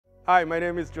Hi, my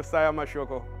name is Josiah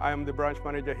Mashoko. I am the branch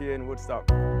manager here in Woodstock.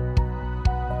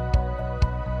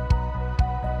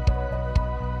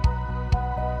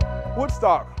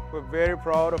 Woodstock, we're very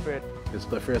proud of it. It's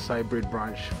the first hybrid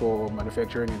branch for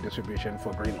manufacturing and distribution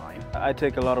for Greenline. I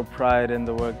take a lot of pride in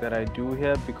the work that I do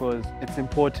here because it's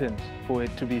important for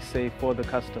it to be safe for the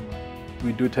customer.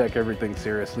 We do take everything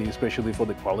seriously, especially for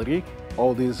the quality.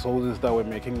 All these hoses that we're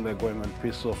making, they're going on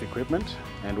pieces of equipment,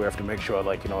 and we have to make sure,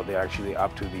 they're actually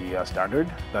up to the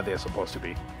standard that they're supposed to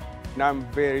be. And I'm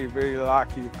very, very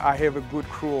lucky. I have a good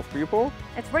crew of people.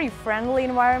 It's a pretty friendly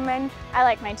environment. I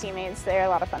like my teammates. They're a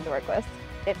lot of fun to work with.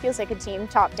 It feels like a team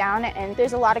top down, and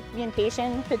there's a lot of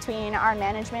communication between our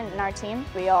management and our team.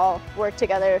 We all work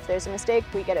together. If there's a mistake,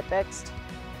 we get it fixed.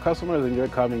 Customers enjoy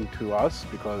coming to us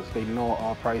because they know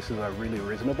our prices are really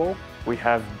reasonable. We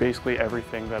have basically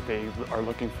everything that they are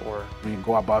looking for. We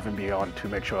go above and beyond to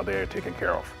make sure they're taken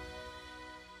care of.